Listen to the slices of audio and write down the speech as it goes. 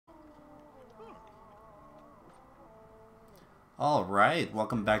Alright,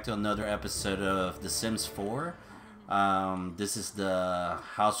 welcome back to another episode of The Sims 4. This is the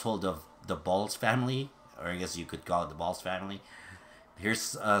household of the Balls family, or I guess you could call it the Balls family.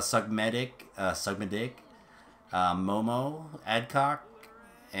 Here's Sugmedic, Momo, Adcock,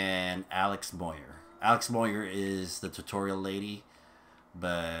 and Alex Moyer. Alex Moyer is the tutorial lady,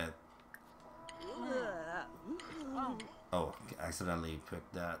 but... Oh, I accidentally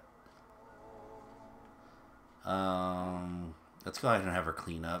picked that. Let's go ahead and have her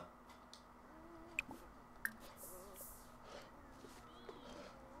clean up.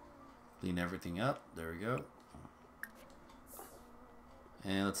 Clean everything up. There we go.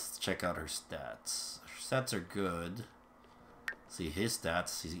 And let's check out her stats. Her stats are good. See his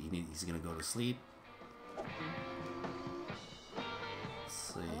stats. He's gonna go to sleep.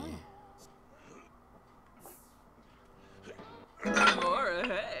 Let's see. Laura,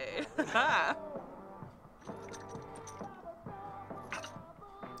 hey.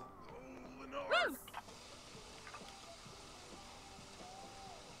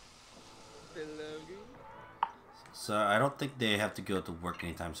 So I don't think they have to go to work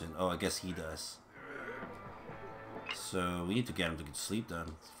anytime soon. Oh, I guess he does. So we need to get him to get sleep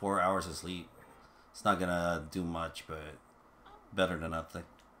done. 4 hours of sleep. It's not gonna do much, but better than nothing.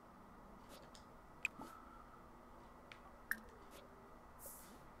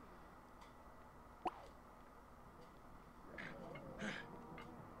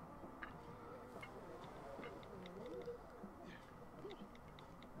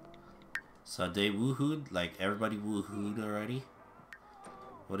 So they woohooed, like everybody woohooed already.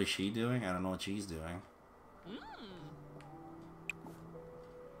 What is she doing? I don't know what she's doing.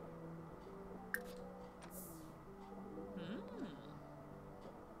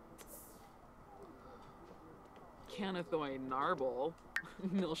 Canathoy Narble,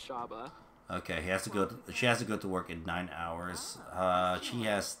 Milshaba. Okay, he has to go. She has to go to work in 9 hours. She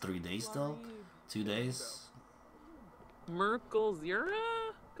has 3 days still, 2 days. Merkel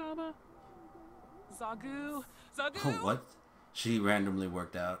Zira, Gaba. Zagu. Oh, what? She randomly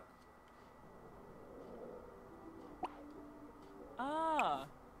worked out. Ah.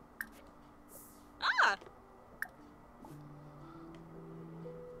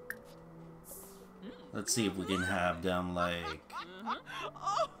 Let's see if we can have them like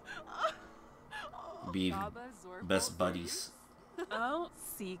be best buddies. Oh,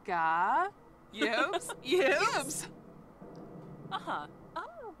 Sika. Yibs. Oh.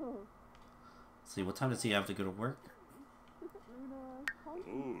 See, what time does he have to go to work?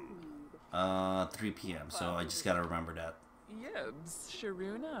 3 p.m. So I just gotta remember that. Yibs.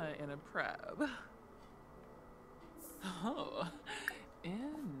 Sharuna in a preb. Oh.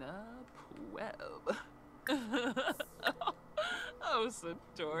 In a web. Oh,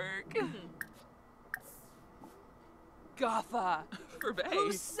 Satork. Gotha. For Bay.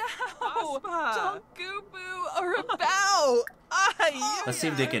 Usao. Donkubu are about. Let's see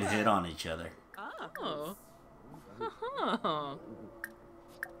if they can hit on each other. Oh.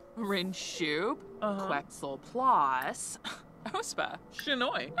 Rinshub. Quetzal Plus. Ospa.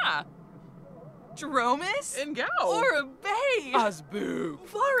 Shinoi. Dromus? Ingao. Or Bay. Osbu.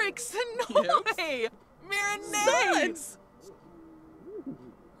 Varix Sonoy. Marinades.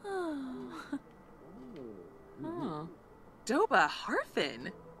 Doba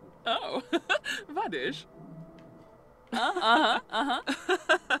Harfin. Oh. Vadish.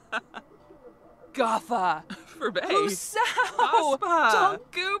 Gotha. For Bay. Usao.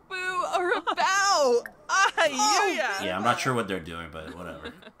 Donkubu are about. Yeah, I'm not sure what they're doing, but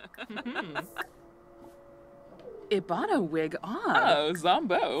whatever. Ibana wig on. Oh,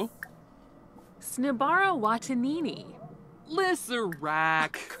 Zombo. Snibara Watanini.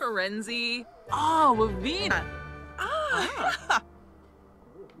 Lissarak. Karenzi. Oh, Wavina.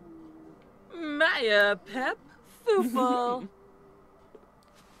 Maya Pep Foofle.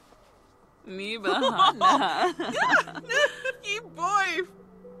 Nibahana. Ye boy.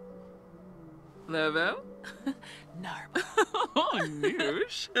 Lovo. Narba. Oh,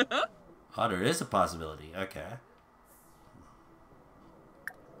 Noosh. Oh, there is a possibility. Okay.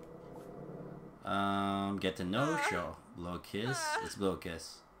 Get to know show. Blow kiss. It's blow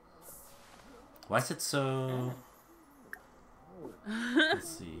kiss. Why is it so... Let's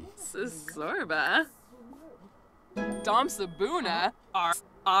see. Sorba. Dom Sabuna.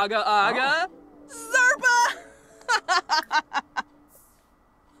 Aga. Zerba!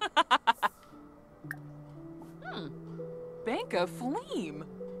 Banka Fleam.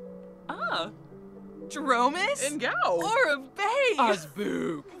 Dromus? Ingao. Or Bay.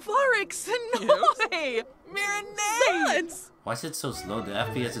 Osbu. Varix Sonoy. Marinades. Why is it so slow? The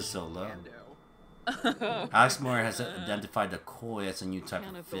FPS is so low. Alex Moore has identified the koi as a new type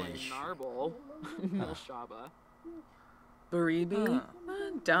of fish. Milshaba. Baribi.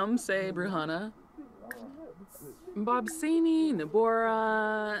 Damse Bruhana. Bobsini,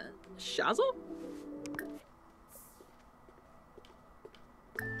 Nabora. Shazzle?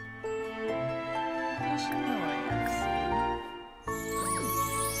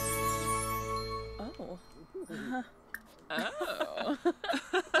 Oh. Oh.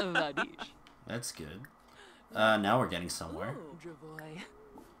 Vadish. That's good. Now we're getting somewhere.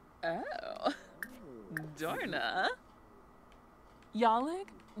 Oh. Dorna. Yalig?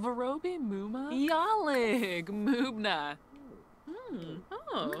 Varobi Muma? Yalig Mubna.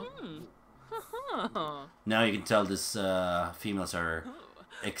 Oh. Now you can tell this females are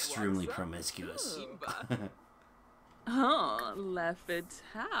extremely promiscuous. Oh,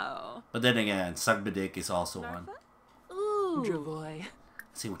 Lefitao. But then again, Sugbidik is also one. Ooh. Dravoy.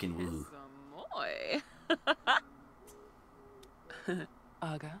 See if we can woo. Samoy.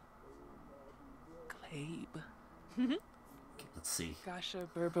 Aga. Glabe. Let's see. Gasha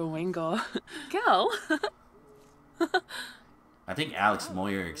Burbawingle. Gal. I think Alex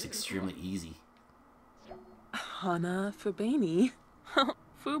Moyer is extremely easy. Hana Fabani.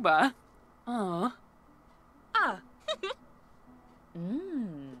 Fuba. Oh. Ah.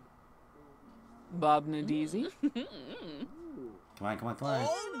 Bob Nadizi. Come on, come on, come on.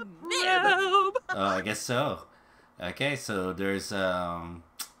 Oh, I guess so. Okay, so there's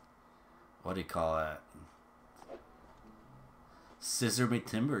what do you call it? Scissor me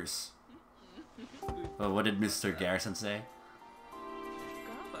timbers. Well, what did Mr. Garrison say?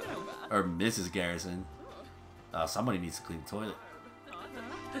 Or Mrs. Garrison? Somebody needs to clean the toilet.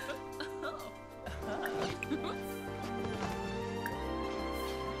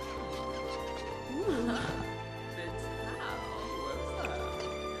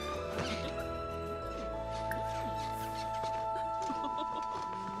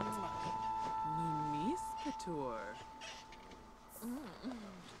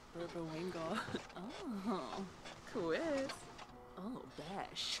 Burbawingle. Oh. Quiz. Oh,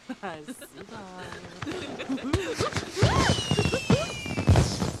 Bash.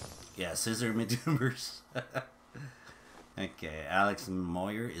 Yeah, scissor me timbers. Okay, Alex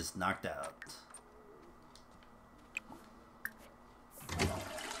Moyer is knocked out.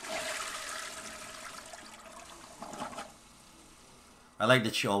 I like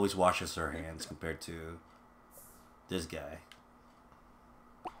that she always washes her hands compared to this guy.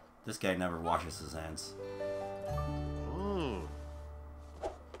 This guy never washes his hands.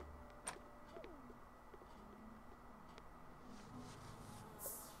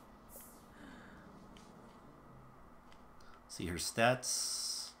 See her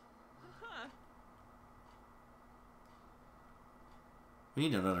stats. We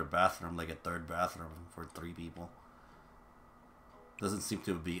need another bathroom, like a third bathroom for 3 people. Doesn't seem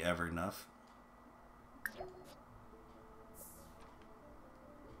to be ever enough.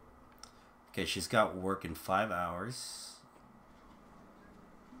 Okay, she's got work in 5 hours.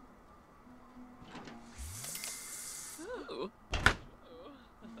 Ooh.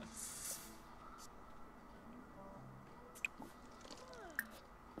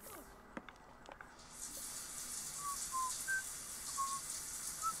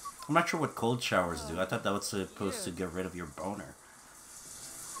 I'm not sure what cold showers do. I thought that was supposed to get rid of your boner.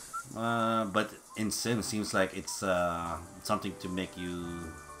 But in Sims, seems like it's something to make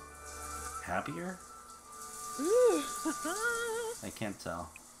you happier? I can't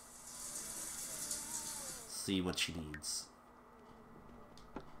tell. See what she needs.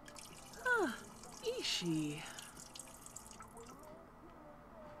 Ishi.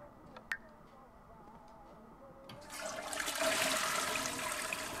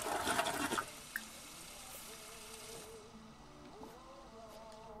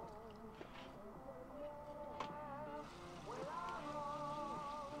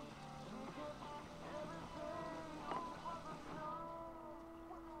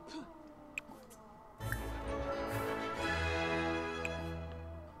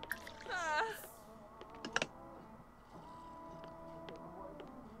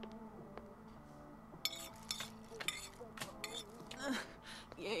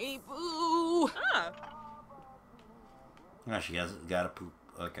 Yay, boo! Ah, she has got to poop.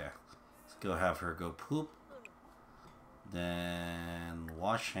 Okay. Let's go have her go poop. Then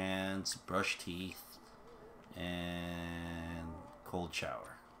wash hands, brush teeth, and cold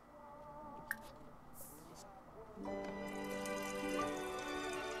shower.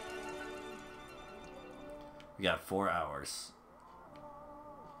 We got 4 hours.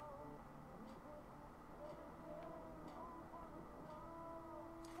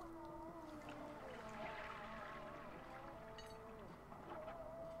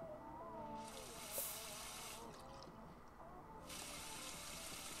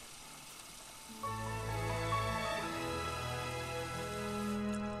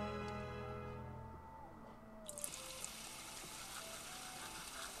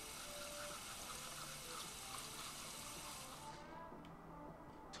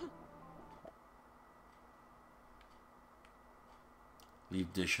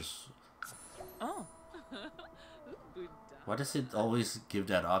 Leave dishes. Oh. Why does it always give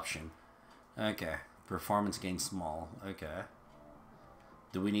that option? Okay. Performance gain small. Okay.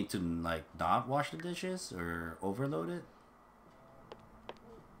 Do we need to, like, not wash the dishes or overload it?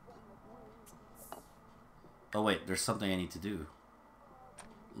 Oh wait, there's something I need to do.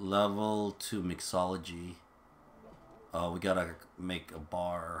 Level 2 mixology. Oh, we gotta make a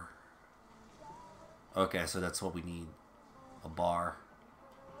bar. Okay, so that's what we need. A bar.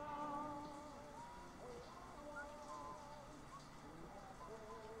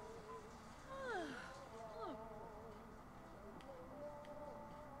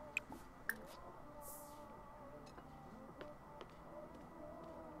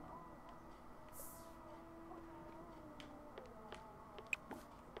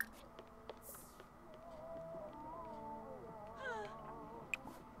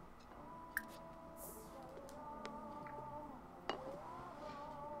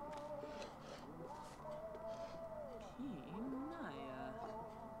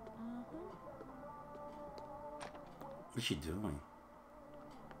 What's she doing?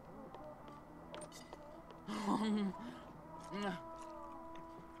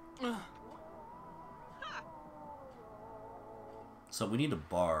 So we need a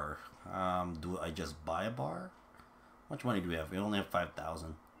bar. Do I just buy a bar? How much money do we have? We only have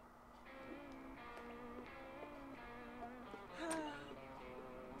 5,000.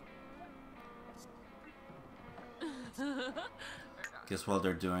 Guess while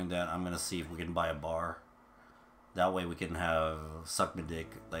they're doing that, I'm gonna see if we can buy a bar. That way we can have suck my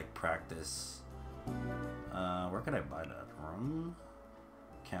dick, like, practice. Where can I buy that? Room?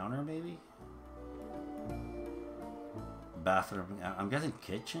 Counter, maybe? Bathroom. I'm guessing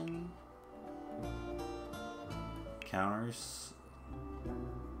kitchen? Counters?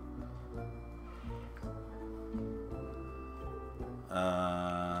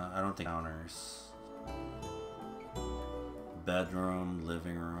 I don't think counters. Bedroom,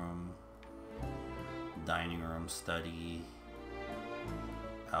 living room. Dining room, study,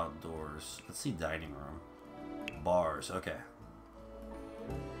 outdoors. Let's see dining room. Bars, okay.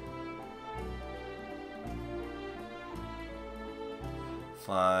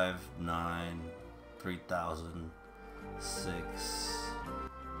 $5, $9, $3,000, $6.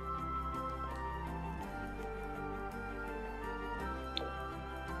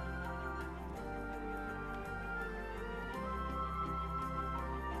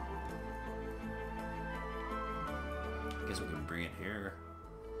 Guess we can bring it here.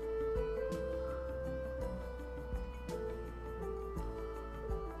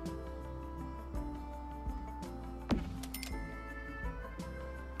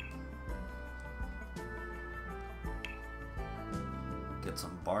 Get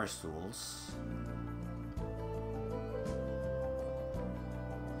some bar stools.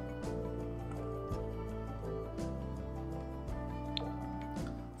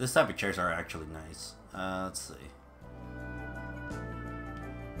 This type of chairs are actually nice. Let's see.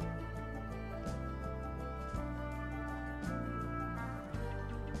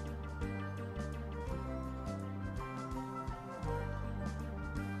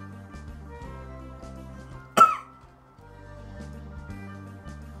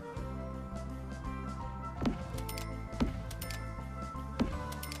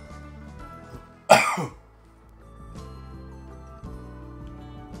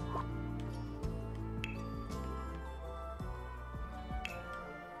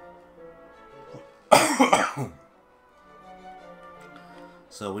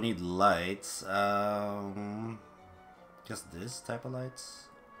 So we need lights. Just this type of lights.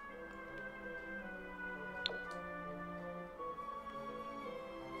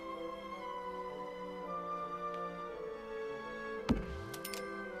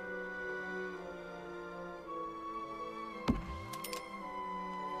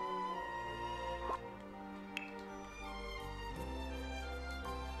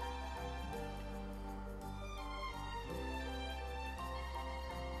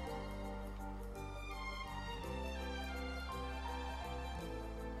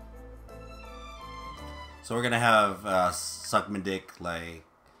 So we're gonna have suck my dick, like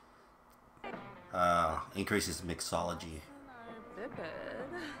increases mixology.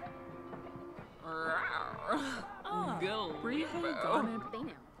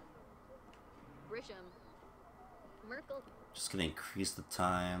 Just gonna increase the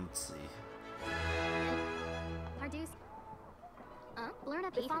time. Let's see.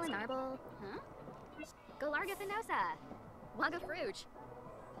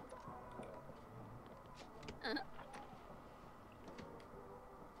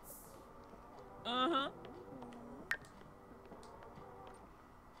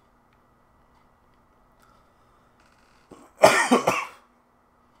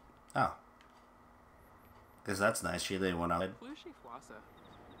 Because that's nice. She didn't want out. Flushi Flassa.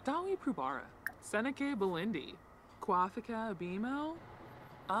 Dawi Prubara. Seneca Belindi. Quafika Abimo.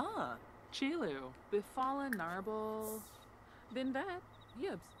 Ah. Chilu. Bifala Narble. Binvet.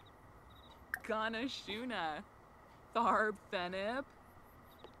 Yibs. Kana Shuna. Tharb Fenip.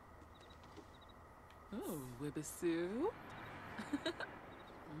 Oh, Wibisu.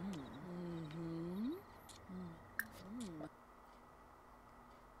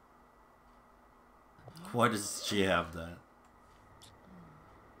 Why does she have that?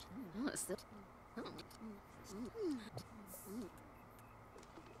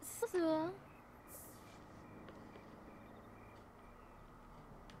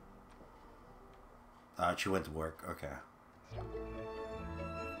 She went to work. Okay.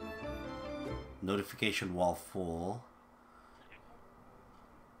 Notification wall full.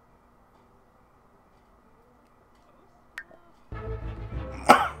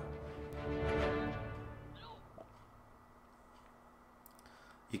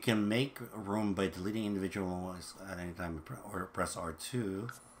 You can make room by deleting individual ones at any time or press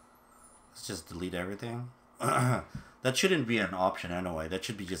R2. Let's just delete everything. That shouldn't be an option anyway. That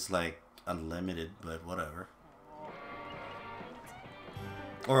should be just like unlimited, but whatever.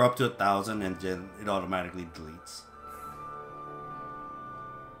 Or up to 1,000 and then it automatically deletes.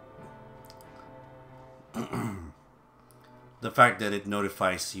 The fact that it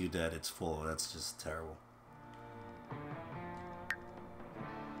notifies you that it's full, that's just terrible.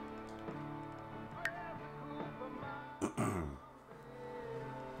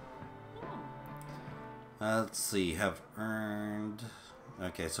 Let's see, have earned...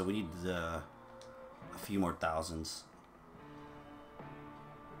 Okay, so we need a few more thousands.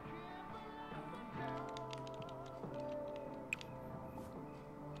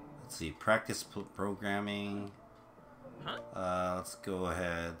 Let's see, practice programming. Let's go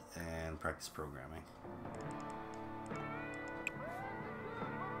ahead and practice programming.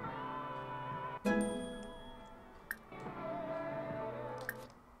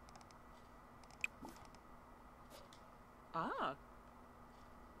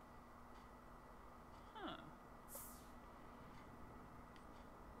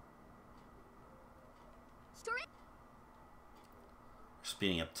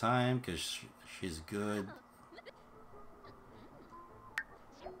 Speeding up time because she's good.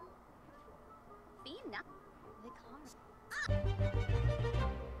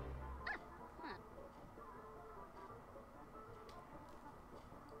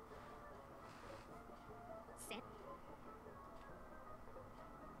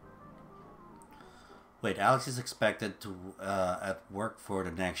 Wait, Alex is expected to at work for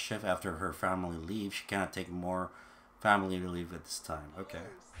the next shift after her family leaves. She cannot take more family leave at this time. Okay.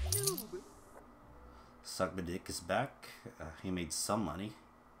 Suck my dick is back. He made some money.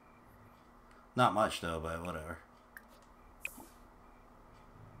 Not much though, but whatever.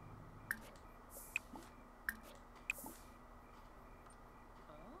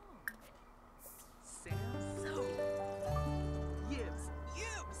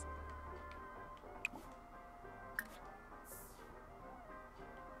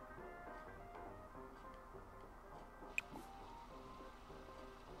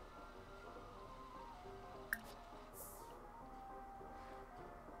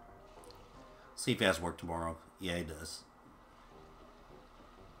 See if he has work tomorrow. Yeah, he does.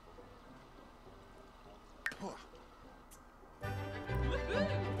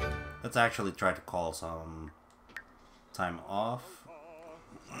 Let's actually try to call some time off.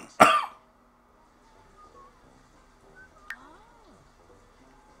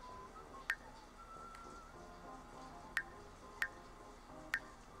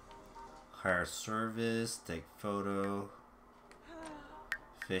 Hire service, take photo.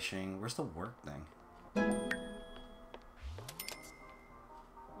 Fishing. Where's the work thing?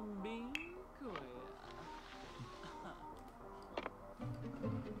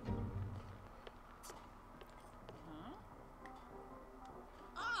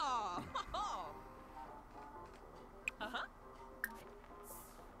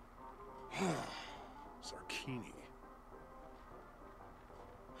 Zarkini.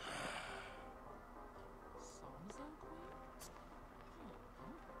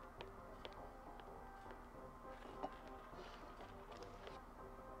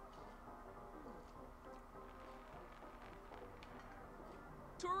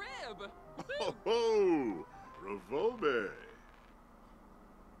 Ho ho! Ravobe!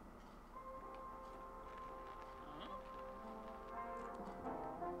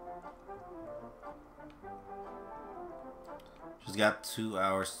 She's got 2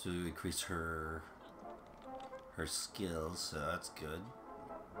 hours to increase her skills, so that's good.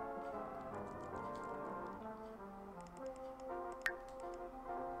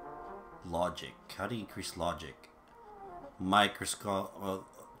 logic. How do you increase logic? Microscope,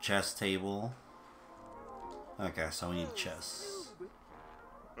 chess table. Okay, so we need chess.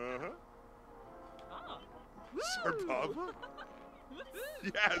 Sir Papa?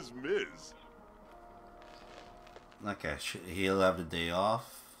 Yes, Miss. Okay, he'll have the day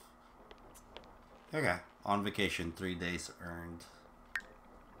off. Okay, on vacation, 3 days earned.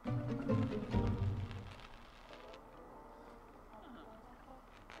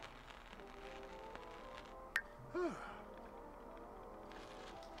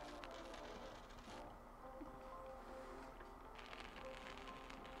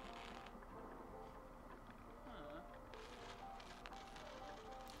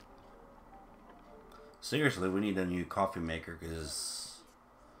 Seriously, we need a new coffee maker because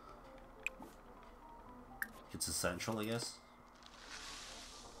it's essential, I guess.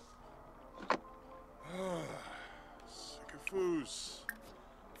 Sycophus.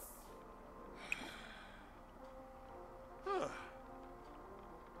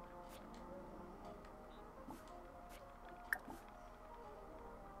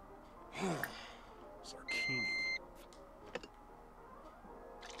 Zarkini.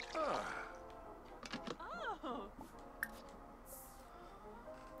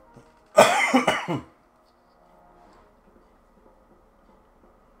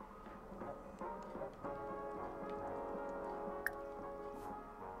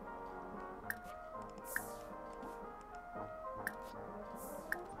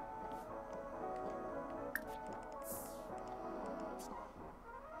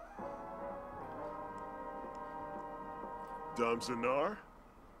 Damsanar?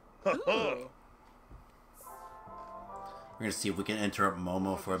 We're gonna see if we can interrupt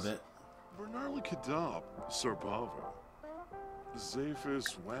Momo for a bit. Bernarli Kadab, Sir Pava.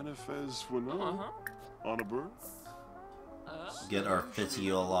 Zaphis Wanifes Wano? On a bird? Get our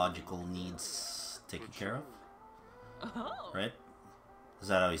physiological needs taken care of. Right? Is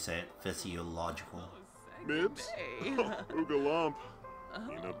that how you say it? Physiological. Mibs? Ugalamp.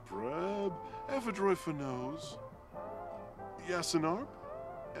 Ina Preb. Ephedroi Fanos. Yasinarp.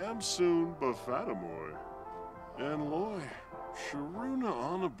 Amsoon Bafatamoy. And Loy. Sharuna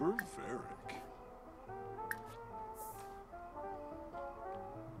on a bird Varric.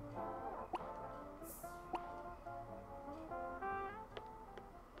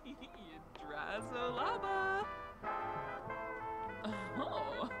 Drazolaba.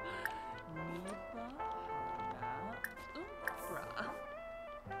 Oh. Niba Hana Umbra.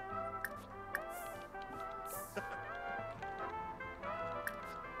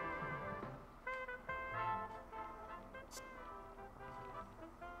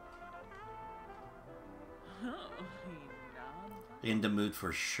 In the mood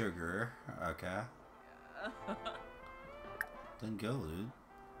for sugar. Okay. Then go, dude.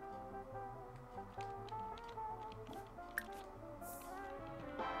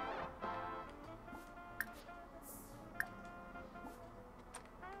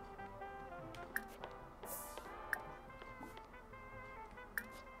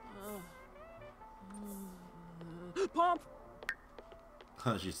 Pomp.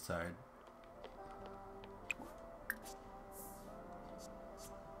 Oh, she's tired.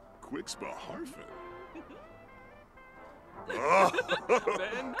 Quixba Harfin.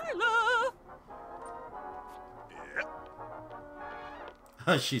 Benila. Yeah.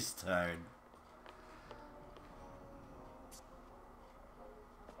 Oh, she's tired.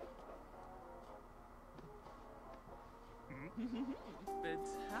 But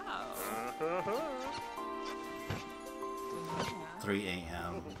how? 3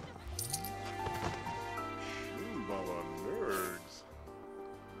 a.m. Baba nerds.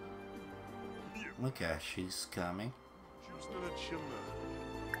 Okay, she's coming. Just in a chimney.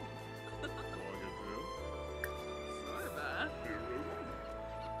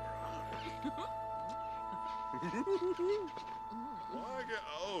 Sorba. Waga.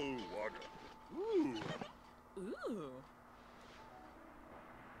 Oh, Waga. Ooh. Ooh.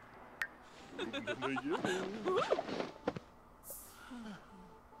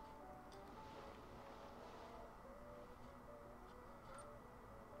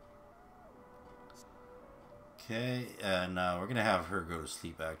 Okay, and we're gonna have her go to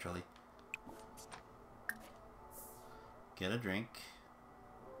sleep actually. Get a drink.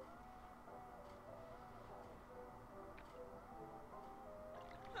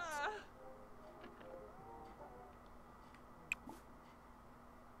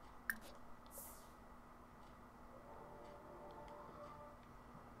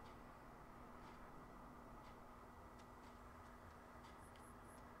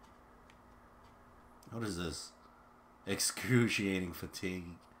 What is this? Excruciating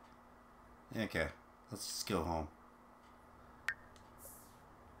fatigue. Okay, let's just go home.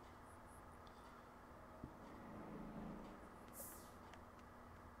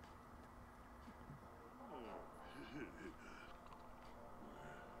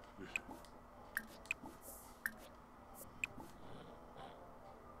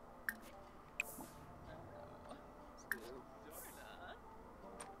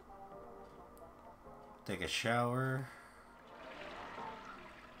 Take a shower.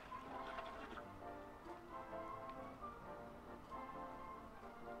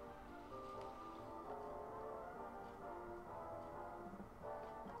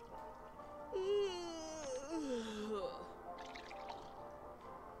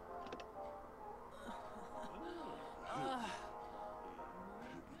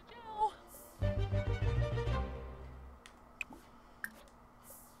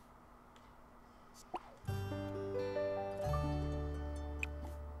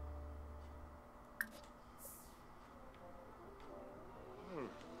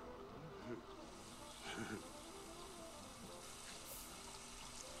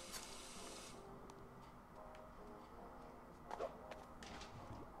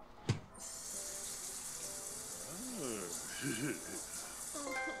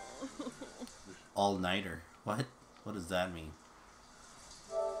 All-nighter. What? What does that mean?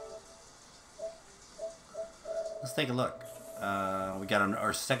 Let's take a look. We got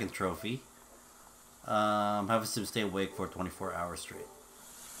our second trophy. Have a sim stay awake for 24 hours straight.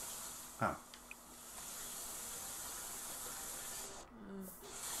 Huh.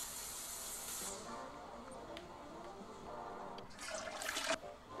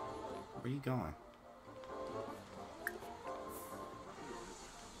 Where are you going?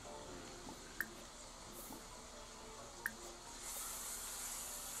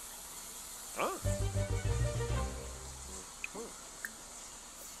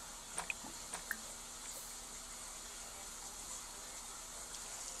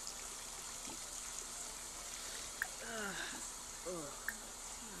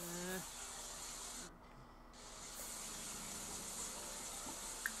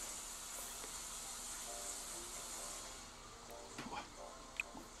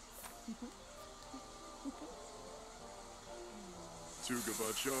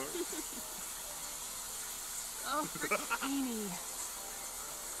 Tugabachar. Oh, Bikini.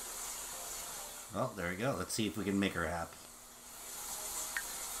 Well, there we go. Let's see if we can make her happy.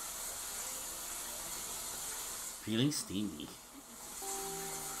 Feeling steamy.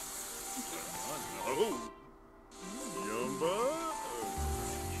 Oh, Yumba.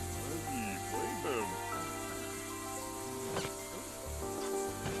 Play them.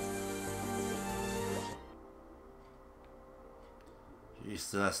 She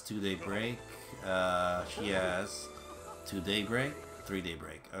still has 2-day break. She has 2-day break, 3-day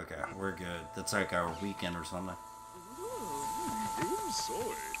break. Okay, we're good. That's like our weekend or something. Boom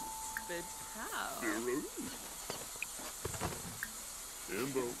soy. Big cow.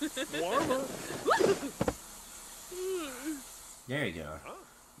 Imbo. Warmer. There you go.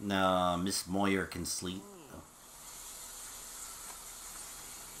 Now Miss Moyer can sleep.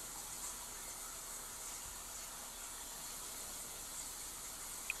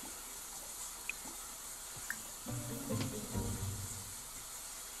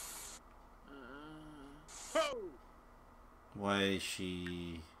 Why is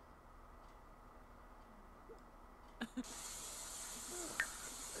she...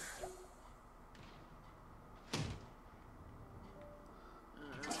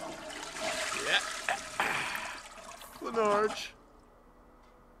 Lenarch.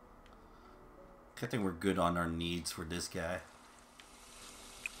 I think we're good on our needs for this guy.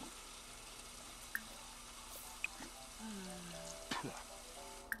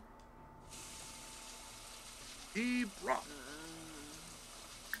 Ebra.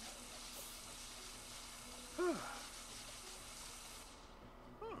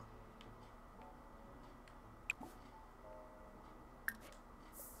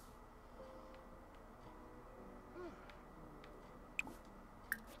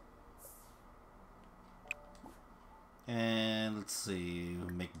 And let's see,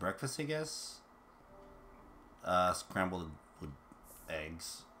 make breakfast, I guess. Scrambled with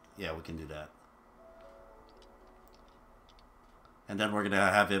eggs. Yeah, we can do that. And then we're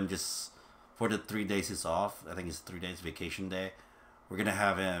gonna have him just for the 3 days he's off. I think it's 3 days vacation day. We're gonna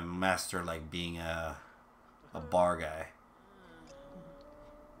have him master like being a bar guy.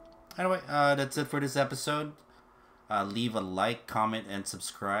 Anyway, that's it for this episode. Leave a like, comment, and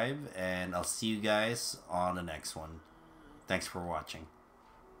subscribe, and I'll see you guys on the next one. Thanks for watching.